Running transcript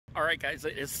All right, guys,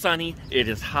 it is sunny, it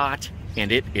is hot, and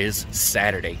it is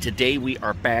Saturday. Today we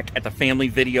are back at the family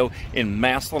video in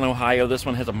Massillon, Ohio. This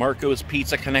one has a Marco's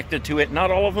Pizza connected to it.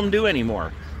 Not all of them do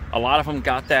anymore. A lot of them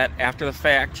got that after the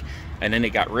fact, and then they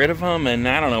got rid of them, and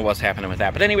I don't know what's happening with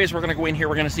that. But anyways, we're going to go in here.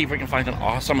 We're going to see if we can find an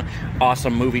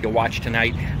awesome movie to watch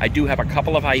tonight. I do have a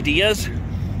couple of ideas,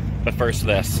 but first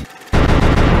this.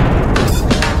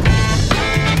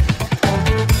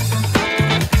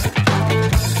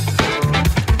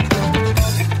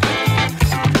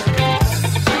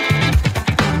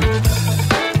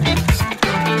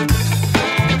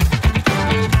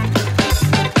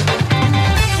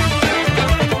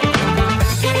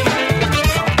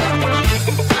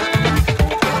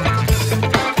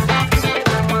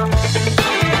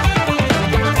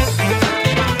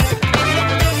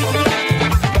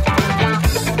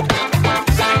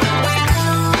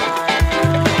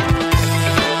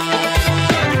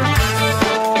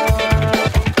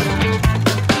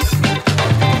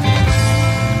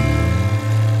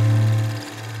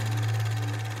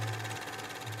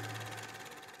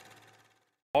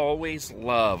 Always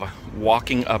love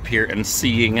walking up here and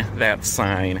seeing that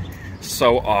sign.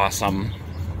 So awesome.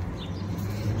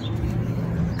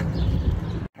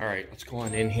 Alright, let's go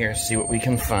on in here, see what we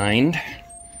can find.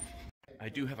 I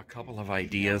do have a couple of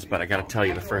ideas, but I gotta tell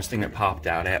you, the first thing that popped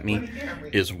out at me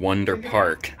is Wonder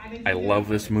Park. I love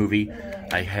this movie.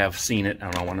 I have seen it,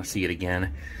 and I want to see it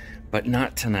again, but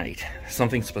not tonight.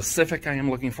 Something specific I am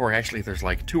looking for. Actually, there's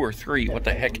like 2 or 3. What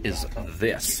the heck is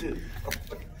this?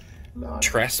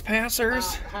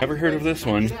 Trespassers? Ever heard of this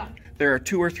one? There are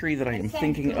 2 or 3 that I am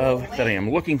thinking of, that I am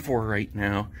looking for right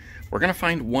now. We're gonna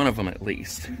find one of them at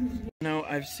least. No,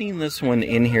 I've seen this one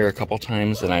in here a couple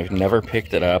times and I've never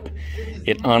picked it up.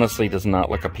 It honestly does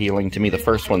not look appealing to me. The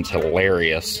first one's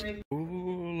hilarious.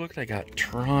 Ooh, look, I got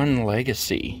Tron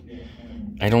Legacy.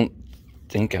 I don't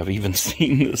think I've even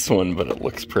seen this one, but it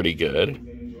looks pretty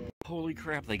good. Holy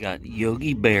crap, they got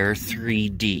Yogi Bear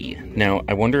 3D. Now,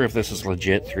 I wonder if this is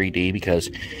legit 3D, because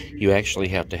you actually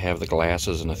have to have the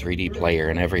glasses and a 3D player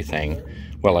and everything.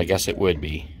 Well, I guess it would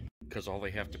be, because all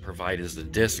they have to provide is the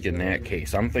disc in that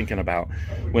case. I'm thinking about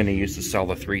when they used to sell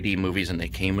the 3D movies and they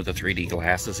came with the 3D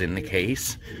glasses in the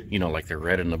case. You know, like the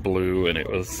red and the blue, and it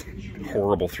was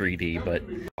horrible 3D, but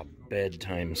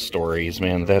bedtime stories,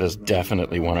 man, that is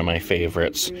definitely one of my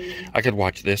favorites. I could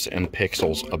watch this and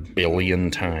Pixels a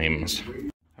billion times.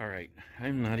 Alright,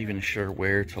 I'm not even sure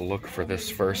where to look for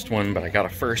this first one, but I got a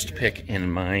first pick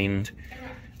in mind,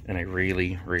 and I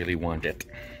really, really want it.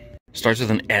 Starts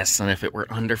with an S, and if it were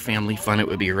under Family Fun, it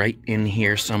would be right in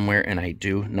here somewhere, and I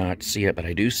do not see it, but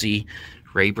I do see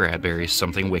Ray Bradbury's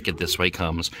Something Wicked This Way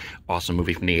Comes. Awesome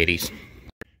movie from the 80s.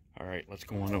 Alright, let's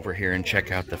go on over here and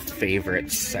check out the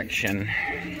favorites section.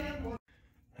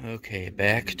 Okay,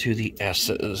 back to the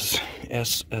S's.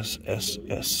 S, S, S,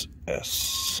 S,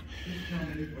 S.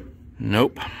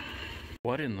 Nope.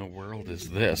 What in the world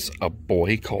is this? A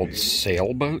Boy Called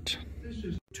Sailboat?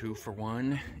 2 for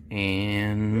 1,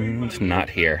 and not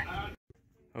here.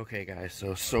 Okay, guys,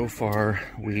 so far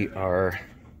we are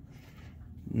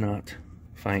not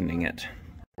finding it.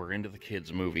 We're into the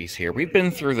kids' movies here. We've been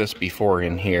through this before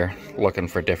in here, looking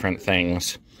for different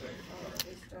things.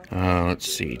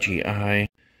 Let's see, GI.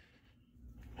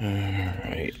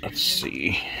 Alright, let's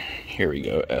see. Here we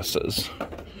go, S's.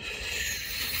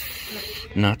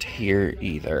 Not here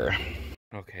either.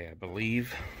 Okay, I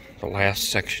believe the last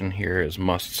section here is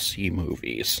must-see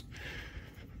movies.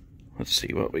 Let's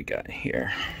see what we got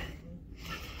here.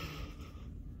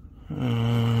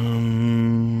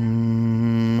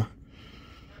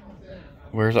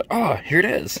 Where's it? Oh, here it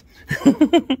is.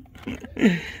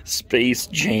 Space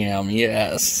Jam,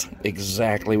 yes.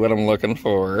 Exactly what I'm looking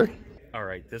for.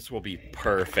 Alright, this will be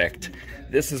perfect.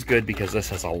 This is good because this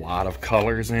has a lot of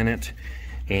colors in it,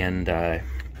 and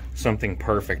something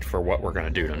perfect for what we're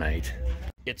going to do tonight.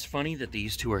 It's funny that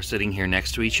these two are sitting here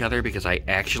next to each other, because I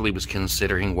actually was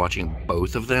considering watching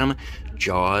both of them,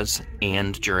 Jaws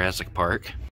and Jurassic Park.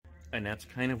 And that's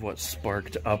kind of what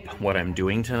sparked up what I'm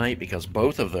doing tonight, because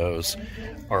both of those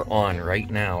are on right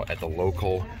now at the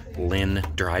local Lynn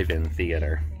Drive-In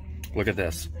Theater. Look at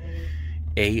this.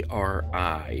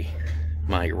 ARI,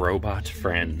 My Robot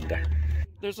Friend.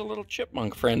 There's a little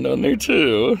chipmunk friend on there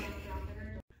too.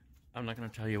 I'm not going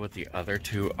to tell you what the other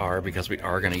 2 are, because we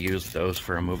are going to use those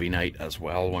for a movie night as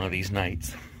well one of these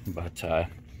nights. But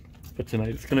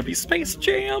tonight it's going to be Space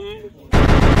Jam.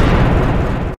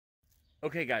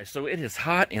 Okay, guys, so it is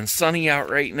hot and sunny out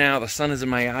right now. The sun is in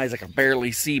my eyes. I can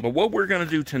barely see. But what we're going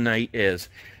to do tonight is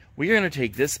we're going to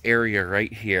take this area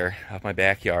right here of my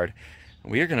backyard,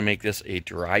 and we are going to make this a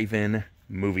drive-in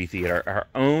movie theater, our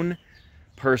own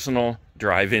personal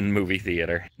drive-in movie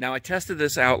theater. Now, I tested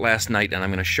this out last night, and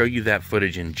I'm going to show you that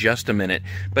footage in just a minute.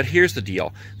 But here's the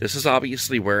deal. This is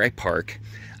obviously where I park.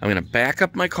 I'm going to back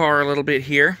up my car a little bit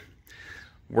here.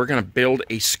 We're going to build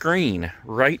a screen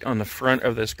right on the front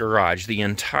of this garage, the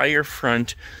entire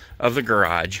front of the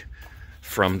garage,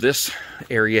 from this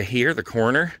area here, the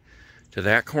corner, to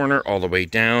that corner, all the way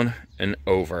down and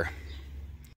over.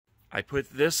 I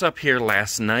put this up here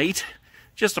last night.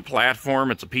 Just a platform.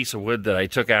 It's a piece of wood that I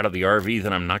took out of the RV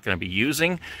that I'm not going to be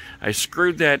using. I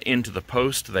screwed that into the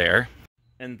post there.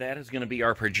 And that is going to be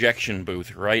our projection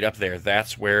booth right up there.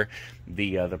 That's where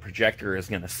the projector is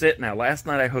going to sit. Now, last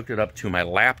night I hooked it up to my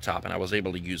laptop, and I was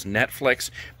able to use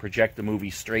Netflix, project the movie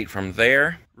straight from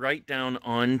there, right down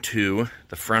onto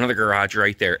the front of the garage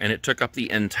right there. And it took up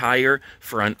the entire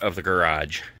front of the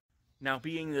garage. Now,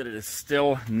 being that it is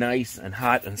still nice and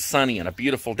hot and sunny and a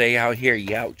beautiful day out here,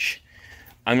 youch,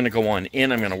 I'm going to go on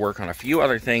in. I'm going to work on a few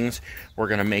other things. We're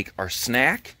going to make our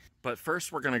snack. But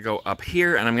first, we're going to go up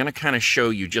here, and I'm going to kind of show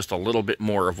you just a little bit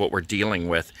more of what we're dealing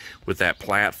with that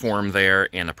platform there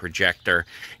and a projector,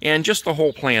 and just the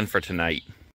whole plan for tonight.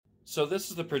 So this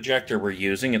is the projector we're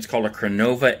using. It's called a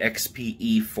Cronova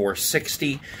XPE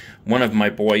 460. One of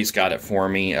my boys got it for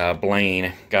me.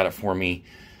 Blaine got it for me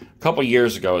a couple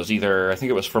years ago. It was I think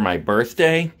it was for my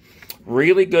birthday.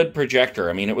 Really good projector.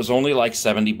 I mean, it was only like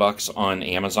 70 bucks on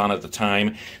Amazon at the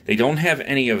time. They don't have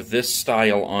any of this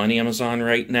style on Amazon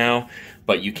right now,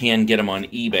 but you can get them on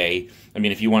eBay. I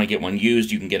mean, if you want to get one used,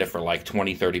 you can get it for like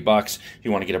 20, 30 bucks. If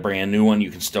you want to get a brand new one,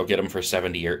 you can still get them for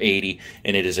 70 or 80,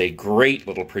 and it is a great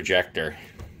little projector.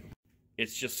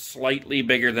 It's just slightly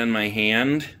bigger than my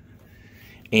hand,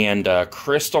 and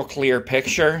crystal clear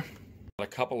picture. A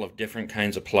couple of different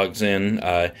kinds of plugs in,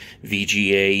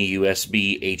 VGA,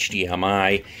 USB,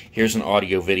 HDMI. Here's an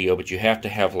audio video, but you have to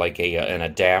have like an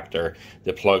adapter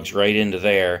that plugs right into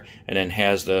there and then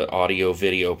has the audio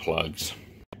video plugs.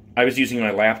 I was using my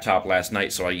laptop last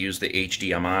night, so I used the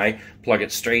HDMI, plug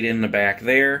it straight in the back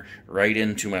there, right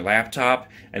into my laptop,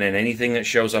 and then anything that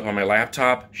shows up on my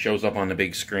laptop shows up on the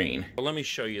big screen. Well, let me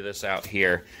show you this out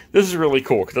here. This is really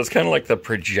cool, because it's kind of like the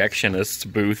projectionist's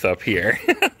booth up here.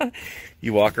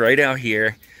 You walk right out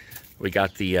here. We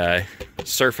got the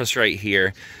surface right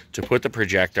here to put the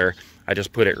projector. I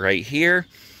just put it right here,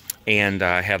 and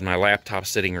I have my laptop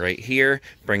sitting right here.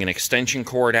 Bring an extension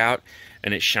cord out,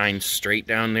 and it shines straight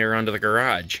down there onto the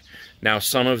garage. Now,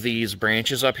 some of these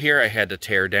branches up here I had to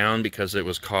tear down because it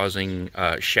was causing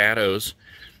shadows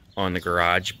on the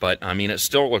garage, but I mean, it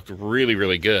still looked really,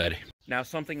 really good. Now,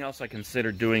 something else I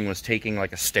considered doing was taking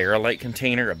like a Sterilite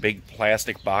container, a big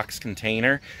plastic box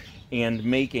container, and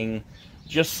making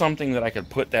just something that I could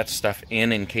put that stuff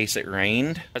in case it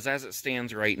rained. As it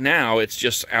stands right now, it's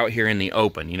just out here in the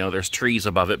open. You know, there's trees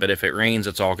above it, but if it rains,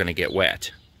 it's all going to get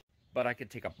wet. But I could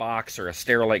take a box or a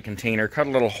Sterilite container, cut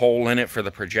a little hole in it for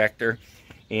the projector,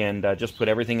 and just put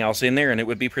everything else in there, and it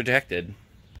would be protected.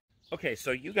 Okay,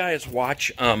 so you guys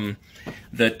watch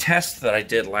the test that I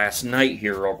did last night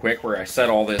here real quick, where I set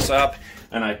all this up,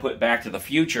 and I put Back to the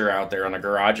Future out there on the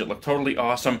garage. It looked totally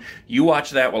awesome. You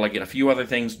watch that while I get a few other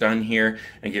things done here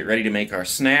and get ready to make our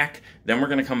snack. Then we're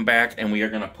going to come back, and we are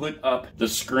going to put up the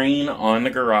screen on the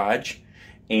garage,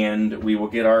 and we will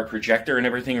get our projector and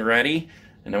everything ready,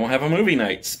 and then we'll have a movie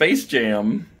night. Space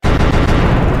Jam!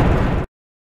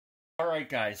 Alright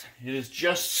guys, it is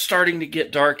just starting to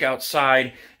get dark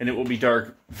outside, and it will be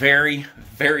dark very,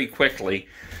 very quickly.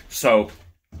 So,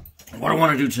 what I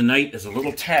want to do tonight is a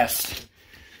little test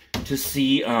to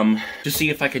see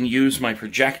if I can use my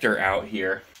projector out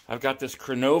here. I've got this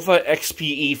Cronova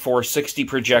XPE 460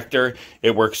 projector.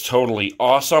 It works totally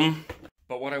awesome.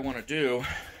 But what I want to do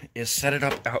is set it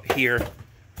up out here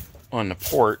on the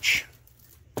porch.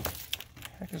 What the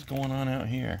heck is going on out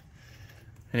here?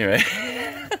 Anyway,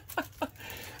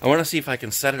 I want to see if I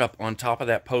can set it up on top of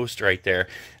that post right there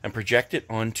and project it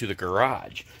onto the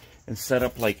garage and set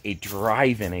up like a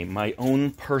drive-in, my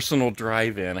own personal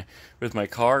drive-in with my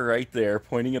car right there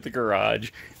pointing at the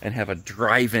garage, and have a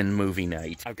drive-in movie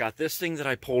night. I've got this thing that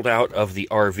I pulled out of the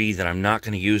RV that I'm not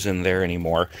going to use in there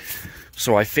anymore.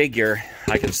 So I figure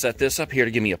I can set this up here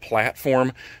to give me a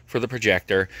platform for the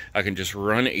projector. I can just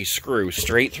run a screw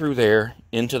straight through there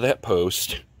into that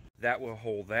post. That will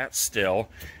hold that still,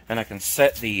 and I can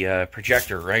set the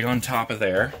projector right on top of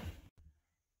there.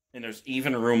 And there's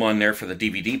even room on there for the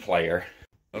DVD player.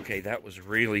 Okay, that was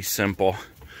really simple.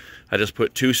 I just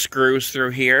put 2 screws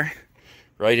through here,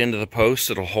 right into the post.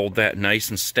 It'll hold that nice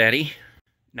and steady.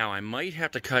 Now, I might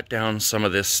have to cut down some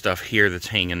of this stuff here that's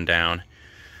hanging down.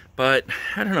 But,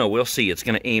 I don't know, we'll see. It's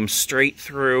going to aim straight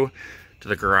through to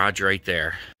the garage right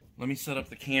there. Let me set up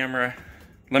the camera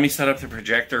let me set up the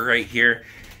projector right here,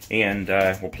 and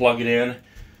we'll plug it in.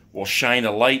 We'll shine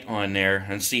a light on there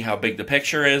and see how big the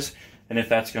picture is, and if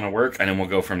that's going to work, and then we'll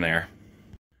go from there.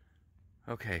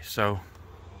 Okay, so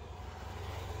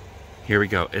here we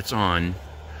go. It's on.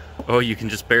 Oh, you can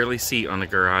just barely see on the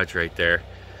garage right there.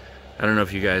 I don't know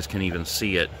if you guys can even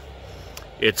see it.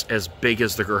 It's as big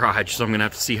as the garage, so I'm going to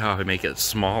have to see how I make it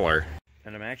smaller.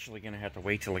 And I'm actually going to have to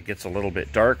wait till it gets a little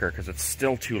bit darker because it's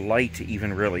still too light to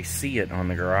even really see it on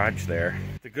the garage there.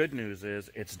 The good news is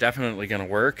it's definitely going to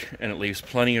work, and it leaves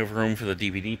plenty of room for the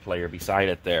DVD player beside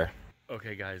it there.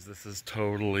 Okay guys, this is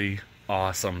totally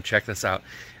awesome. Check this out.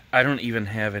 I don't even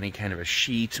have any kind of a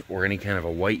sheet or any kind of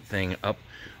a white thing up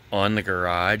on the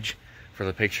garage for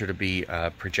the picture to be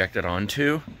projected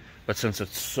onto. But since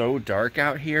it's so dark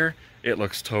out here, it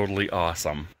looks totally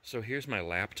awesome. So here's my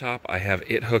laptop. I have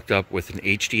it hooked up with an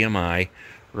HDMI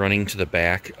running to the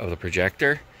back of the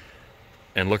projector.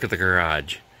 And look at the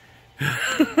garage.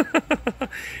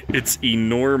 It's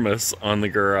enormous on the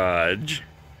garage.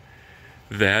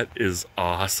 That is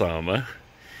awesome.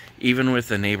 Even with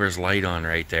the neighbor's light on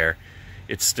right there,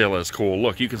 it still is cool.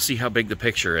 Look, you can see how big the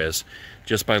picture is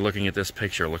just by looking at this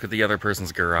picture. Look at the other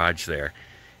person's garage there.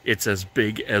 It's as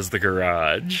big as the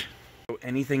garage. So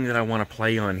anything that I want to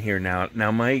play on here now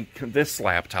this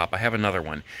laptop, I have another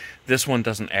one. This one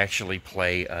doesn't actually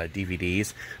play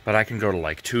DVDs, but I can go to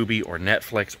like Tubi or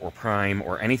Netflix or Prime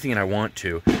or anything that I want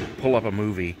to, pull up a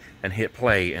movie and hit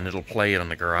play, and it'll play it on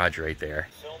the garage right there.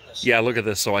 Yeah, look at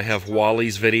this. So I have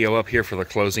Wally's video up here for the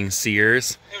closing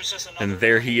Sears, and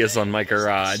there he is on my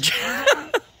garage.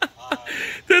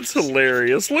 That's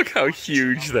hilarious. Look how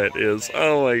huge that is.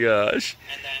 Oh my gosh.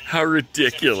 How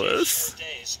ridiculous.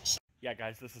 Yeah,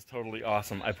 guys, this is totally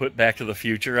awesome. I put Back to the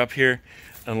Future up here,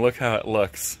 and look how it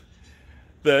looks.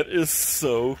 That is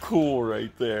so cool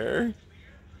right there.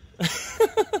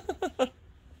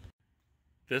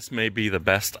 This may be the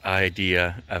best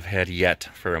idea I've had yet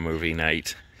for a movie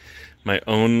night. My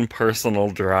own personal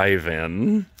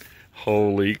drive-in.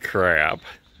 Holy crap.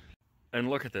 And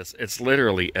look at this. It's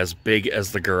literally as big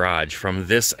as the garage from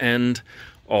this end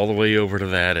all the way over to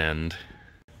that end.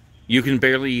 You can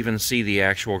barely even see the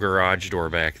actual garage door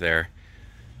back there.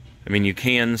 I mean, you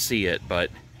can see it, but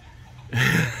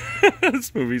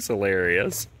this movie's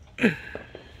hilarious.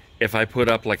 If I put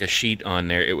up like a sheet on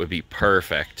there, it would be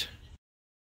perfect.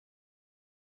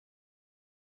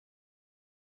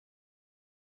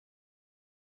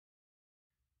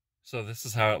 So this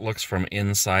is how it looks from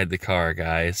inside the car,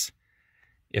 guys.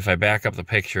 If I back up the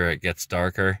picture, it gets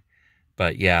darker.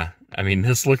 But yeah, I mean,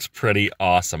 this looks pretty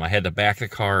awesome. I had to back the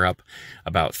car up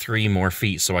about 3 more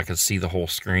feet so I could see the whole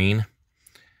screen.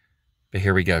 But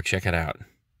here we go. Check it out.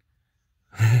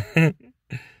 I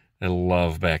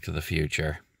love Back to the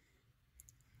Future.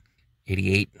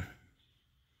 88.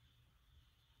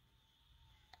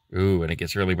 Ooh, and it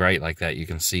gets really bright like that. You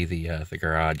can see the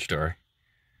garage door.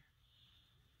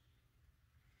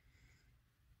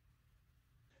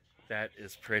 That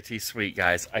is pretty sweet,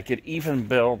 guys. I could even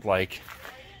build like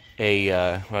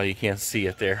a, well, you can't see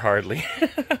it there hardly.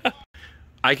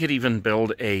 I could even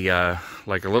build a,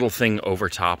 like a little thing over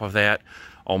top of that,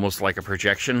 almost like a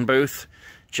projection booth,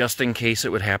 just in case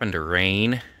it would happen to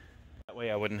rain. That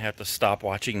way I wouldn't have to stop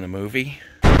watching the movie.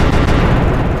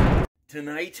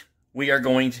 Tonight, we're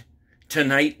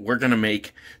gonna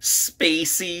make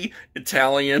spacey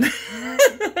Italian.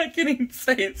 I can't even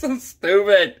say it, so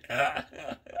stupid.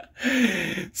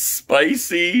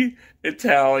 Spicy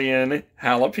Italian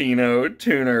jalapeno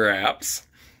tuna wraps.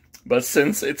 But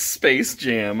since it's Space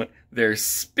Jam, they're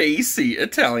spacey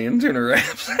Italian tuna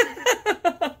wraps.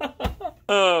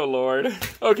 Oh, Lord.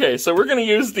 Okay, so we're going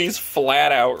to use these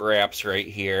flat-out wraps right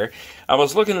here. I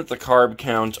was looking at the carb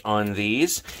count on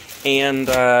these, and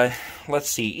let's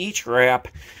see, each wrap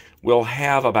will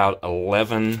have about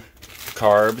 11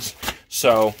 carbs.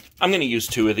 So I'm going to use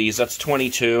 2 of these. That's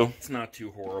 22. It's not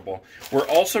too horrible. We're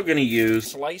also going to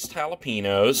use sliced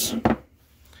jalapenos,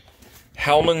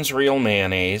 Hellmann's Real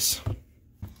Mayonnaise,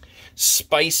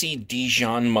 spicy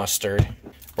Dijon mustard.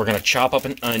 We're going to chop up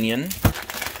an onion,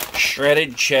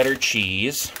 shredded cheddar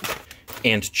cheese,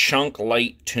 and chunk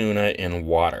light tuna in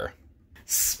water.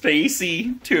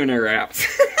 Spacey tuna wraps.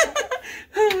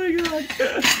 Oh my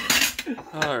god.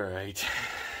 Alright.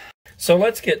 So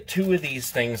let's get 2 of these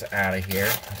things out of here,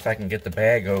 if I can get the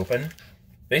bag open.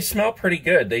 They smell pretty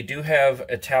good. They do have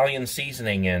Italian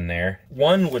seasoning in there.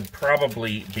 1 would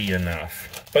probably be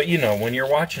enough. But you know, when you're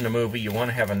watching a movie, you want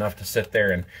to have enough to sit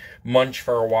there and munch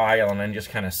for a while and then just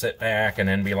kind of sit back and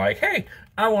then be like, hey,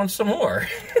 I want some more.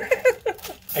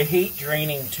 I hate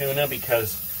draining tuna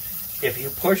because If you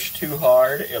push too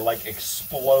hard, it like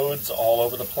explodes all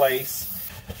over the place.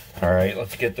 All right,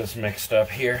 let's get this mixed up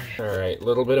here. All right, a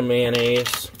little bit of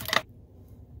mayonnaise,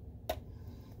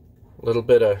 a little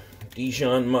bit of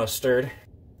Dijon mustard,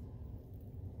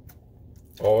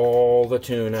 all the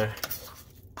tuna.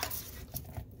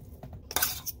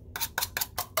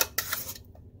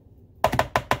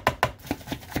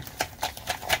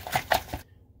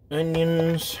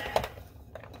 Onions.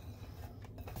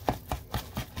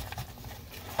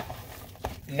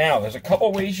 Now, there's a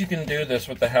couple ways you can do this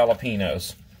with the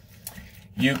jalapenos.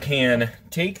 You can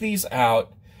take these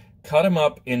out, cut them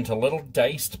up into little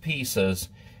diced pieces,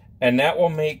 and that will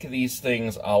make these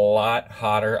things a lot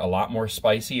hotter, a lot more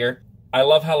spicier. I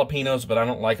love jalapenos, but I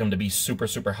don't like them to be super,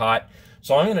 super hot.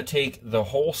 So I'm going to take the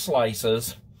whole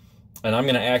slices, and I'm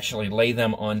going to actually lay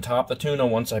them on top of the tuna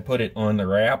once I put it on the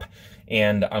wrap,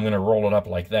 and I'm going to roll it up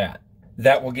like that.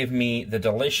 That will give me the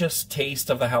delicious taste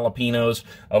of the jalapenos,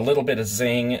 a little bit of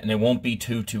zing, and it won't be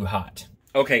too hot.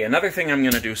 Okay, another thing I'm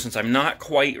going to do, since I'm not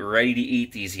quite ready to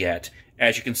eat these yet,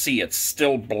 as you can see, it's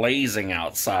still blazing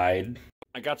outside.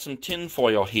 I got some tin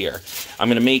foil here. I'm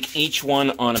going to make each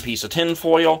one on a piece of tin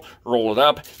foil, roll it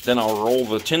up, then I'll roll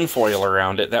the tin foil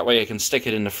around it. That way I can stick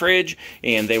it in the fridge,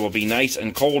 and they will be nice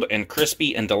and cold and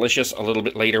crispy and delicious a little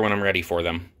bit later when I'm ready for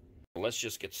them. Let's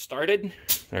just get started.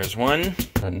 There's one.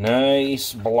 A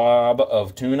nice blob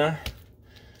of tuna.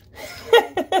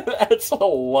 That's a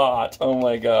lot. Oh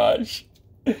my gosh.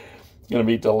 It's going to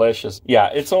be delicious. Yeah,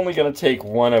 it's only going to take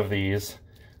one of these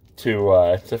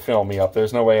to fill me up.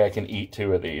 There's no way I can eat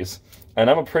two of these. And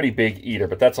I'm a pretty big eater,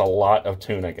 but that's a lot of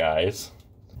tuna, guys.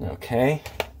 Okay.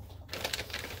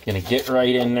 Gonna get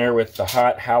right in there with the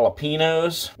hot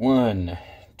jalapenos. 1,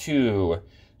 2,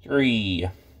 3,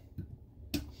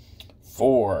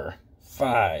 4,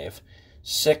 5,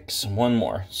 6, one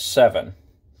more, 7.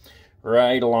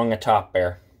 Right along the top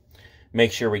there.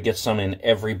 Make sure we get some in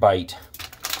every bite.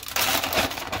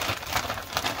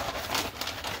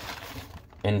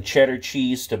 And cheddar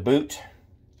cheese to boot.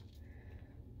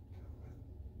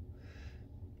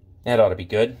 That ought to be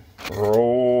good.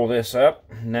 Roll this up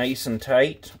nice and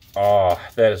tight. Oh,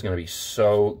 that is going to be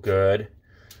so good.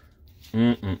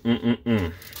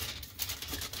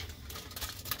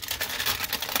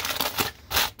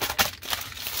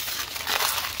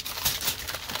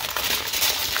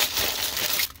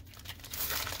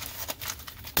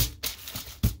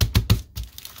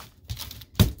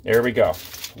 There we go.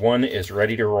 One is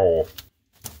ready to roll.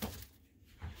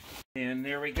 And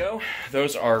there we go.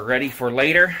 Those are ready for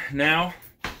later. Now,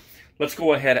 let's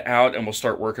go ahead out and we'll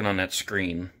start working on that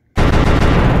screen.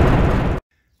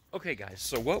 Okay guys,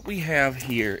 so what we have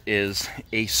here is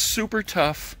a super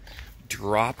tough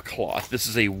drop cloth. This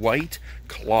is a white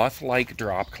cloth-like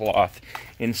drop cloth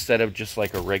instead of just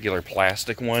like a regular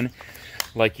plastic one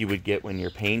like you would get when you're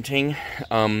painting.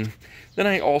 Then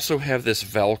I also have this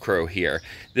Velcro here.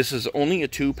 This is only a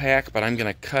 2-pack, but I'm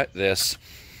going to cut this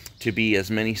to be as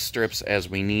many strips as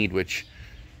we need, which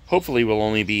hopefully will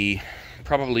only be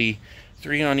probably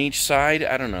 3 on each side.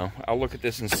 I don't know. I'll look at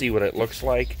this and see what it looks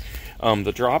like.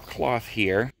 The drop cloth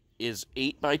here is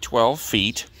 8 by 12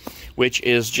 feet, which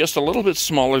is just a little bit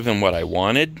smaller than what I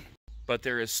wanted. But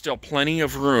there is still plenty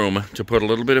of room to put a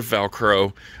little bit of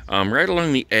Velcro right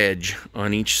along the edge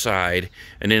on each side,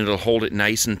 and then it'll hold it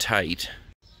nice and tight.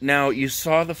 Now, you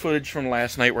saw the footage from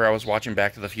last night where I was watching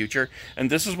Back to the Future, and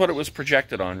this is what it was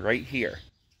projected on right here.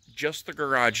 Just the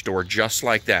garage door, just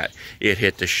like that. It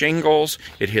hit the shingles,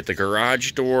 it hit the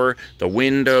garage door, the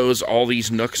windows, all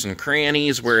these nooks and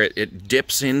crannies where it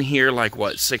dips in here like,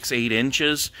 what, 6-8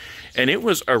 inches? And it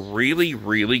was a really,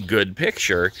 really good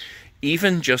picture,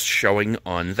 even just showing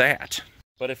on that.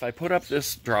 But if I put up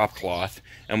this drop cloth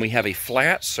and we have a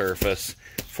flat surface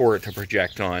for it to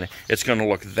project on, it's going to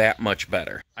look that much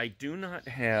better. I do not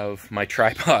have my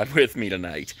tripod with me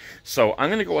tonight, so I'm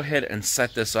going to go ahead and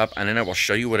set this up, and then I will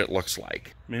show you what it looks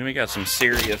like. Man, we got some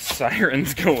serious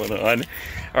sirens going on.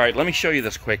 All right, let me show you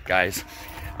this quick, guys.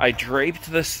 I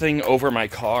draped this thing over my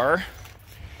car,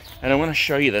 and I want to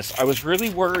show you this. I was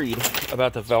really worried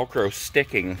about the Velcro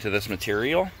sticking to this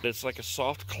material. It's like a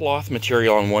soft cloth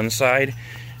material on one side,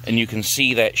 and you can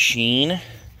see that sheen.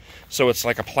 So it's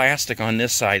like a plastic on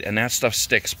this side, and that stuff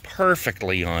sticks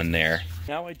perfectly on there.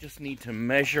 Now I just need to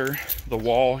measure the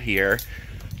wall here,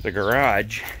 the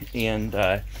garage,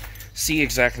 and see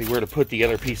exactly where to put the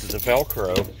other pieces of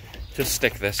Velcro to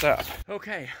stick this up.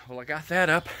 Okay, well, I got that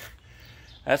up.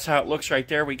 That's how it looks right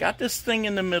there. We got this thing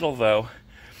in the middle, though.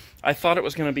 I thought it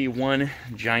was going to be one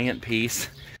giant piece,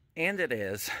 and it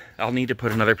is. I'll need to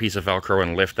put another piece of Velcro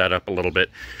and lift that up a little bit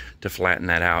to flatten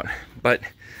that out. But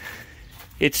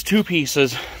It's two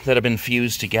pieces that have been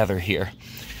fused together here.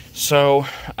 So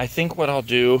I think what I'll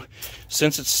do,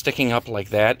 since it's sticking up like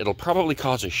that, it'll probably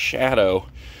cause a shadow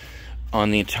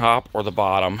on the top or the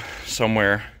bottom,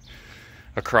 somewhere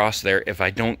across there, if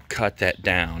I don't cut that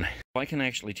down. I can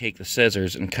actually take the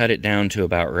scissors and cut it down to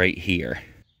about right here.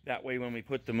 That way when we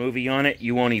put the movie on it,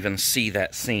 you won't even see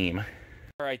that seam.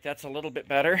 Alright, that's a little bit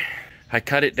better. I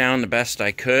cut it down the best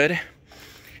I could.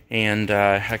 And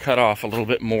I cut off a little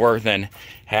bit more than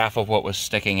half of what was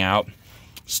sticking out.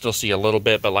 Still see a little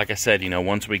bit, but like I said, you know,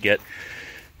 once we get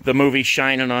the movie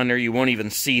shining on there, you won't even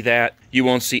see that. You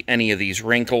won't see any of these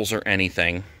wrinkles or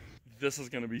anything. This is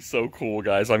going to be so cool,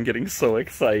 guys. I'm getting so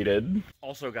excited.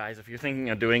 Also, guys, if you're thinking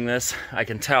of doing this, I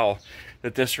can tell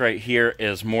that this right here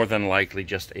is more than likely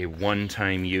just a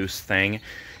one-time use thing.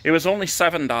 It was only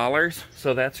 $7,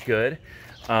 so that's good.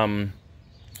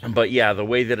 But yeah, the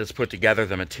way that it's put together,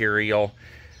 the material,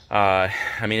 I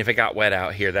mean, if it got wet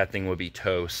out here, that thing would be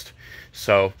toast.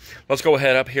 So let's go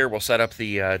ahead up here. We'll set up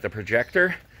the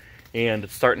projector, and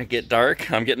it's starting to get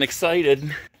dark. I'm getting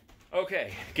excited.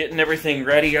 Okay, getting everything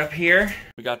ready up here.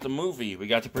 We got the movie, we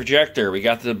got the projector, we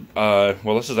got the,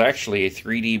 well, this is actually a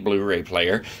 3D Blu-ray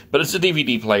player, but it's a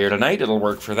DVD player tonight. It'll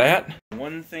work for that.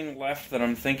 One thing left that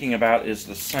I'm thinking about is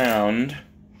the sound.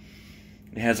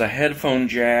 It has a headphone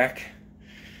jack.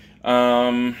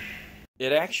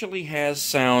 It actually has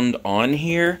sound on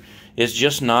here. It's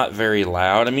just not very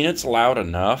loud. I mean, it's loud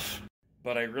enough,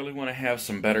 but I really want to have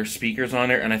some better speakers on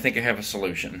there, and I think I have a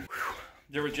solution. Whew.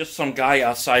 There was just some guy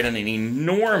outside in an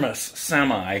enormous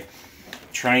semi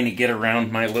trying to get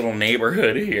around my little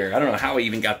neighborhood here. I don't know how he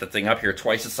even got the thing up here,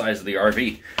 twice the size of the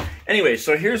RV. Anyway,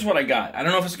 so here's what I got. I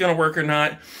don't know if it's going to work or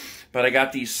not, but I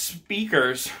got these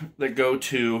speakers that go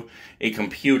to a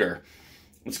computer.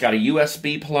 It's got a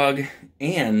USB plug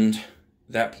and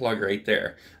that plug right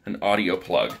there, an audio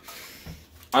plug.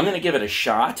 I'm going to give it a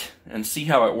shot and see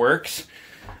how it works.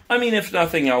 I mean, if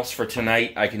nothing else for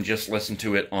tonight, I can just listen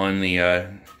to it on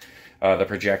the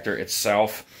projector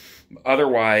itself.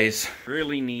 Otherwise,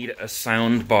 really need a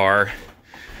sound bar.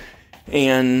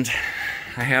 And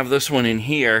I have this one in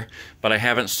here, but I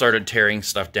haven't started tearing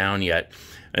stuff down yet.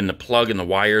 And the plug and the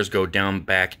wires go down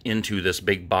back into this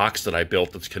big box that I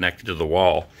built that's connected to the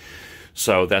wall.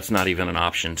 So that's not even an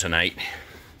option tonight.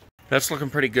 That's looking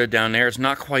pretty good down there. It's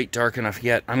not quite dark enough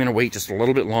yet. I'm going to wait just a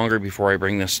little bit longer before I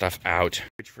bring this stuff out,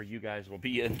 which for you guys will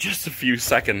be in just a few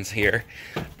seconds here.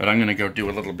 But I'm going to go do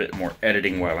a little bit more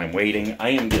editing while I'm waiting.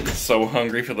 I am getting so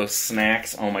hungry for those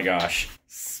snacks. Oh my gosh.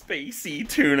 Spacey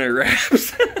tuna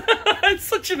wraps. I'm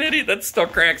such an idiot. That still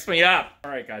cracks me up.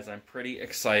 Alright guys, I'm pretty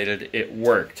excited. It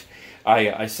worked.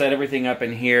 I set everything up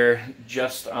in here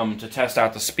just to test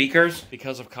out the speakers.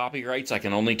 Because of copyrights, I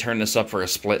can only turn this up for a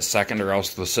split second or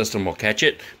else the system will catch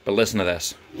it. But listen to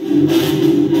this.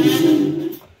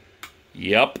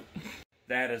 Yep.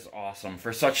 That is awesome.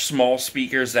 For such small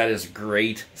speakers, that is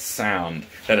great sound.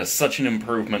 That is such an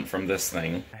improvement from this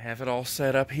thing. I have it all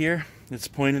set up here. It's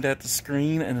pointed at the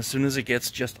screen, and as soon as it gets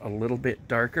just a little bit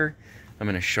darker, I'm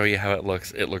going to show you how it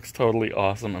looks. It looks totally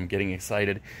awesome. I'm getting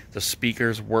excited. The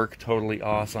speakers work totally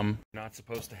awesome. Not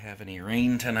supposed to have any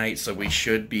rain tonight, so we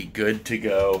should be good to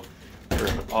go for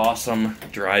an awesome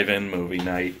drive-in movie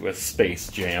night with Space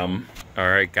Jam.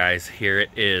 Alright guys, here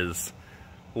it is.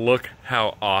 Look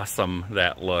how awesome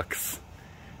that looks.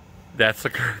 That's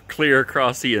clear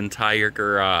across the entire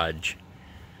garage.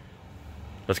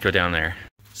 Let's go down there.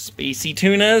 Spacey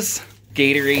tunas,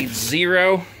 Gatorade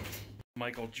Zero.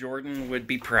 Michael Jordan would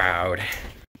be proud.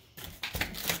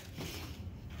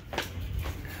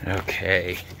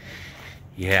 Okay.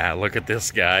 Yeah, look at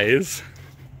this, guys.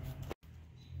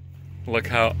 Look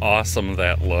how awesome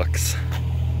that looks.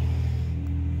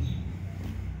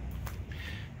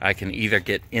 I can either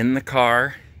get in the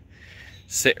car,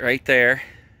 sit right there,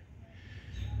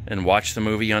 and watch the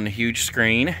movie on the huge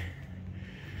screen,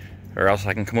 or else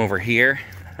I can come over here,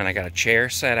 and I got a chair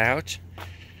set out.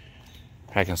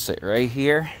 I can sit right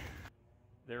here.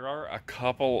 There are a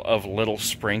couple of little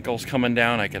sprinkles coming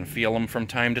down. I can feel them from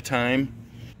time to time.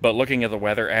 But looking at the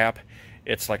weather app,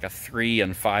 it's like a 3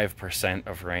 and 5%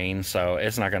 of rain, so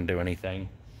it's not going to do anything.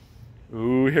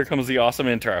 Ooh, here comes the awesome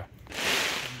intro.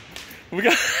 We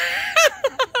got...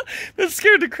 That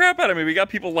scared the crap out of me. We got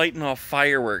people lighting off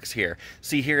fireworks here.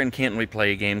 See, here in Canton we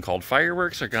play a game called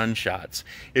Fireworks or Gunshots.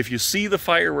 If you see the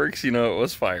fireworks, you know it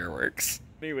was fireworks.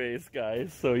 Anyways,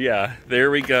 guys, so yeah,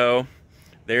 there we go.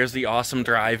 There's the awesome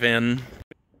drive-in.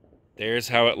 There's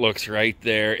how it looks right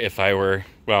there if I were,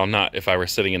 well, not if I were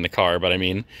sitting in the car, but I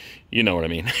mean, you know what I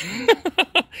mean.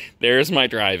 There's my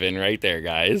drive-in right there,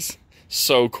 guys.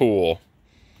 So cool.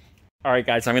 All right,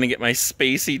 guys, I'm going to get my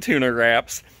spacey tuna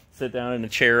wraps, sit down in a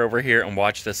chair over here, and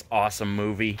watch this awesome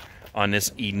movie on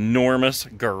this enormous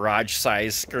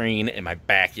garage-sized screen in my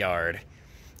backyard.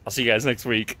 I'll see you guys next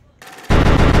week.